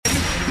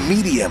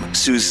Medium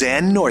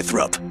Suzanne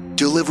Northrup,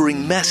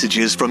 delivering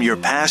messages from your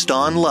passed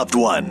on loved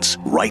ones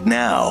right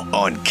now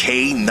on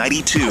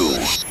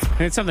K92.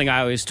 And it's something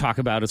I always talk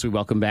about as we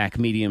welcome back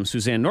medium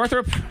Suzanne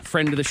Northrup,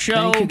 friend of the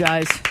show. Thank you,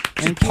 guys.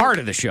 She's part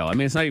of the show. I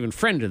mean, it's not even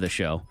friend of the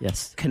show.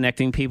 Yes.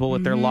 Connecting people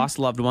with their lost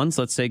loved ones.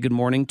 Let's say good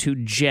morning to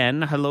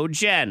Jen. Hello,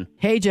 Jen.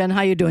 Hey, Jen.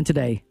 How you doing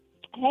today?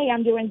 Hey,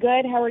 I'm doing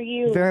good. How are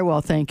you? Very well,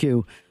 thank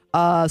you.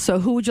 So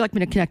who would you like me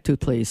to connect to,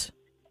 please?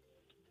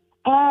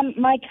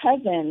 My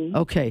cousin.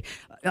 Okay.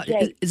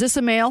 Jake. Is this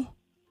a male?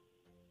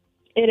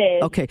 It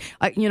is. Okay.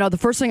 The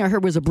first thing I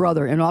heard was a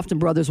brother, and often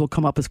brothers will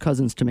come up as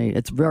cousins to me.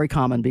 It's very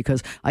common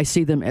because I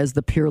see them as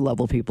the peer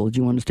level people. Do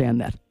you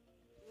understand that?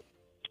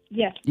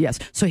 Yes. Yes.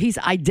 So he's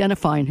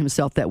identifying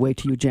himself that way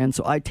to you, Jen.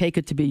 So I take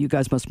it to be you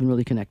guys must have been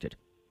really connected.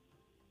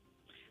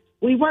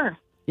 We were.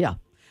 Yeah.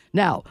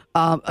 Now,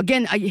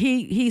 again,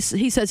 he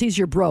says he's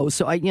your bro.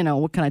 So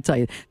what can I tell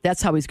you?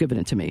 That's how he's given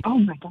it to me. Oh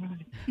my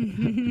God.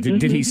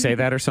 Did he say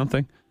that or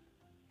something?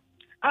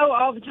 Oh,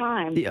 all the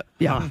time.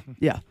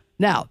 Yeah.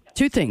 Now,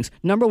 two things.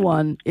 Number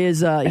one is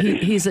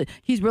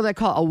he's what I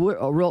call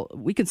a real,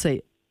 we can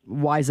say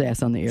wise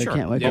ass on the air, Sure.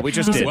 can't we? Yeah, we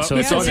just did. So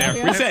it's on there.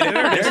 We said it.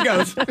 There it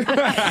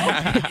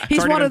goes.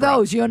 He's one of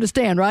those. You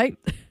understand, right?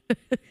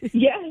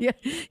 Yes.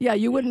 Yeah,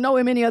 you wouldn't know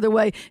him any other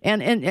way.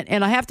 And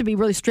I have to be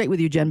really straight with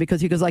you, Jen,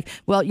 because he goes like,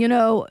 well,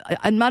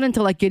 I'm not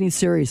into like getting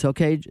serious,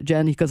 okay,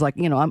 Jen? He goes like,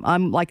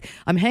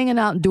 I'm hanging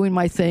out and doing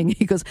my thing.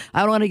 He goes, I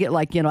don't want to get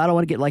like, I don't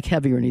want to get like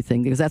heavy or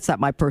anything because that's not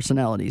my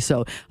personality.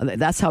 So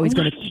that's how he's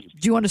going to.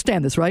 Do you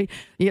understand this, right?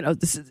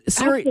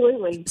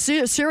 Absolutely.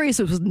 Serious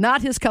was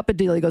not his cup of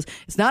deal. He goes,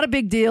 it's not a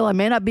big deal. I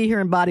may not be here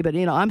in body, but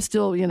I'm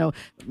still,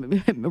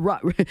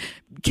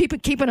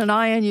 keeping an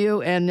eye on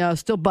you and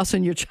still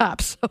busting your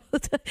chops. So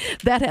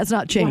that has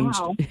not changed.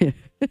 Wow.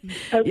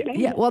 Okay.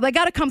 Yeah. Well, they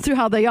got to come through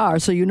how they are,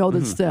 so you know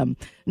that's them.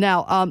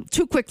 Now,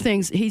 two quick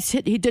things. He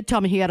did tell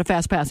me he had a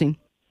fast passing.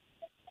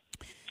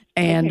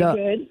 And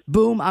good.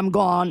 Boom, I'm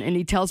gone. And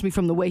he tells me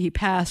from the way he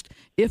passed,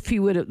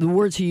 the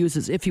words he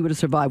uses, if he would have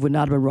survived, would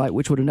not have been right,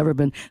 which would have never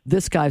been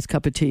this guy's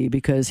cup of tea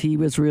because he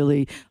was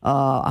really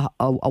a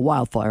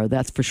wildfire,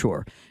 that's for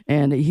sure.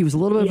 And he was a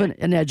little bit of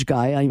an edge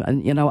guy.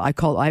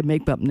 I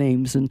make up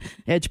names, and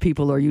edge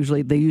people they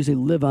usually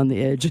live on the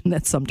edge, and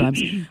that's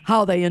sometimes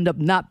how they end up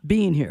not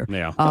being here.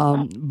 Yeah.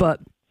 But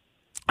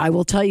I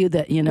will tell you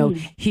that,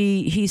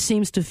 he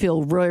seems to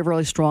feel really,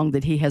 really strong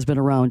that he has been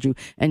around you,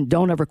 and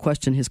don't ever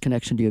question his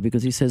connection to you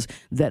because he says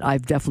that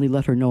I've definitely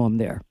let her know I'm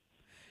there.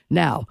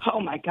 Now. Oh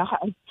my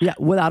God. Yeah,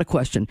 without a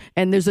question.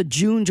 And there's a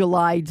June,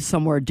 July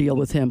somewhere deal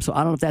with him. So I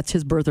don't know if that's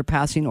his birth or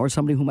passing or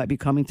somebody who might be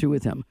coming through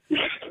with him.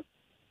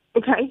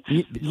 Okay.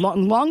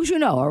 Long as you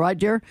know, all right,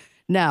 dear?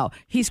 Now,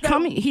 he's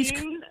coming.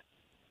 June,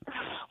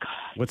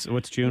 What's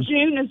June?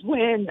 June is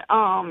when,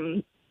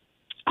 oh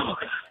gosh.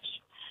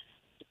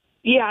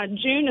 Yeah,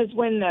 June is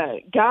when the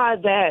guy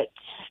that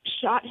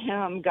shot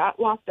him got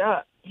locked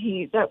up.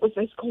 That was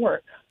his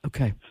court.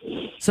 Okay.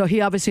 So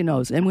he obviously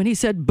knows. And when he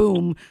said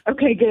boom,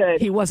 okay,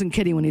 good. He wasn't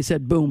kidding when he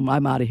said boom,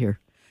 I'm out of here.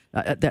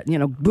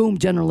 Boom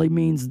generally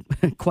means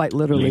quite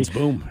literally. Means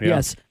boom. Yeah.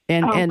 Yes.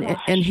 And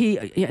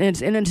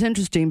it's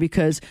interesting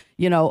because,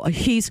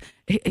 he's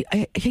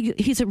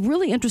a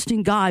really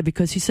interesting guy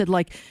because he said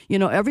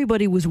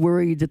everybody was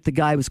worried that the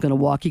guy was going to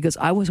walk. He goes,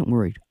 I wasn't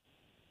worried.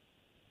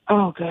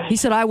 Oh, good. He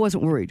said, I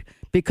wasn't worried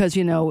because,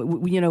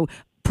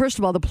 first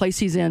of all, the place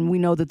he's in, we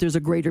know that there's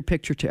a greater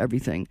picture to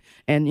everything.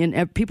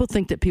 And people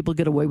think that people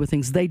get away with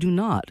things. They do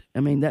not. I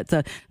mean,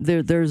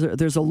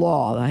 there's a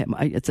law.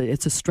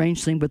 It's a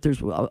strange thing, but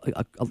there's a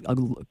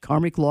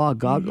karmic law, a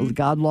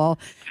God law.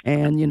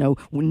 And,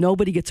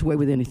 nobody gets away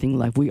with anything in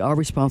life. We are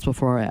responsible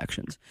for our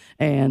actions.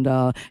 And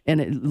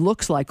it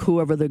looks like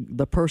whoever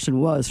the person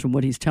was, from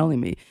what he's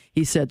telling me,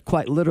 he said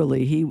quite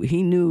literally,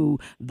 he knew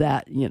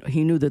that,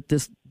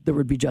 there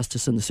would be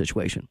justice in the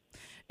situation.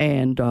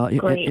 And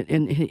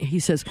he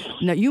says,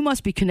 now you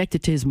must be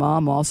connected to his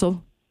mom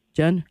also,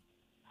 Jen?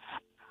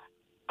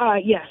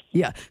 Yes.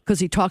 Yeah, because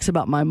he talks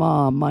about my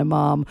mom. My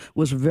mom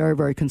was very,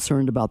 very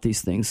concerned about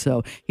these things.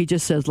 So he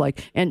just says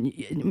and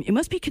it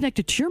must be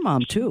connected to your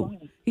mom too.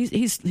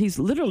 He's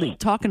literally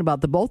talking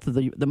about the both of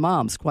the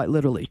moms, quite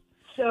literally.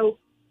 So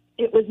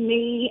it was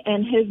me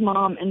and his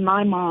mom and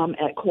my mom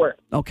at court.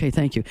 Okay,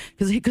 thank you.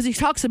 Because he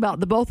talks about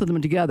the both of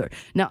them together.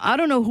 Now, I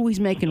don't know who he's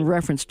making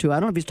reference to. I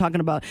don't know if he's talking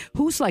about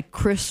who's like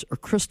Chris or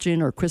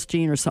Christian or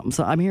Christine or something.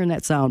 So I'm hearing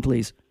that sound,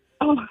 please.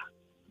 Oh,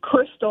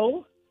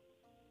 Crystal.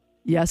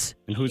 Yes.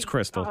 And who's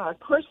Crystal?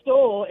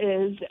 Crystal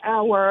is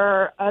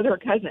our other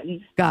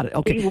cousin. Got it.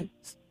 Okay.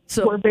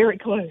 We're very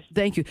close.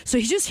 Thank you. So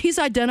he's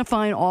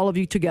identifying all of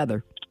you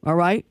together. All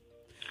right.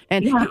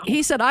 And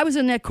he said, I was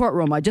in that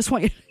courtroom. I just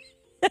want you.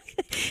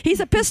 He's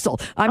a pistol.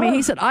 I mean,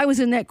 he said, I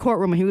was in that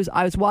courtroom and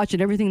I was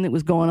watching everything that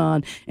was going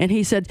on. And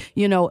he said,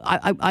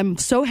 I'm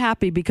so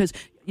happy because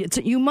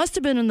you must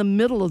have been in the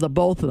middle of the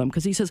both of them,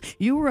 because he says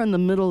you were in the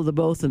middle of the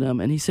both of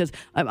them, and he says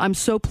I'm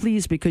so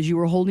pleased because you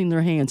were holding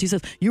their hands. He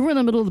says you were in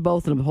the middle of the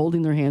both of them,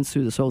 holding their hands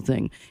through this whole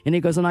thing. And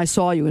he goes, and I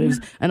saw you,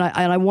 and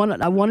I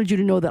wanted you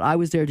to know that I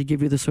was there to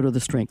give you the sort of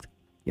the strength.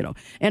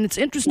 And it's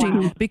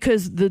interesting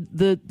because the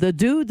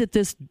dude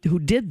who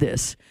did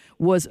this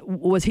was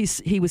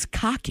he was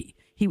cocky.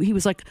 He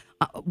was like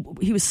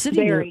he was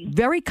sitting there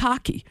very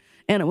cocky,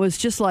 and it was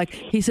just like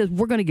he said,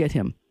 "We're going to get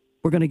him.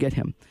 We're going to get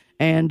him."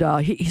 And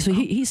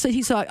he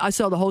said I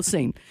saw the whole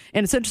scene,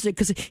 and it's interesting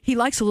because he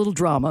likes a little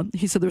drama.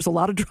 He said there's a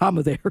lot of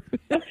drama there.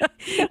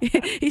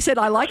 He said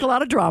I like a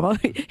lot of drama.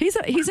 He's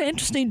an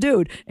interesting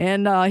dude,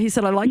 and he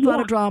said I like a lot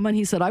of drama. And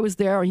he said I was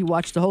there and he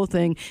watched the whole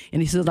thing,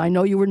 and he said I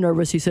know you were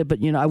nervous. He said,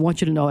 but I want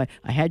you to know I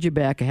had your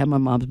back. I had my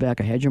mom's back.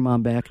 I had your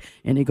mom back.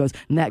 And he goes,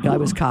 and that guy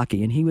was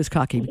cocky, and he was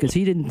cocky because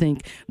he didn't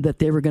think that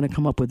they were going to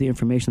come up with the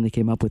information they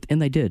came up with, and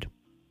they did.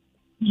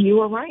 You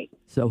were right.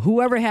 So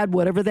whoever had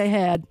whatever they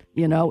had,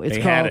 they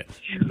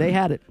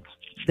had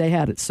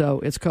it. So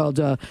it's called,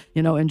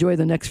 enjoy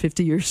the next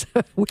 50 years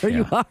where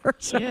you are.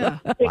 So. Yeah.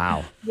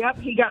 Wow. Yep.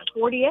 He got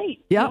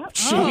 48. Yep.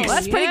 Oh,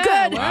 that's pretty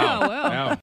good. Wow.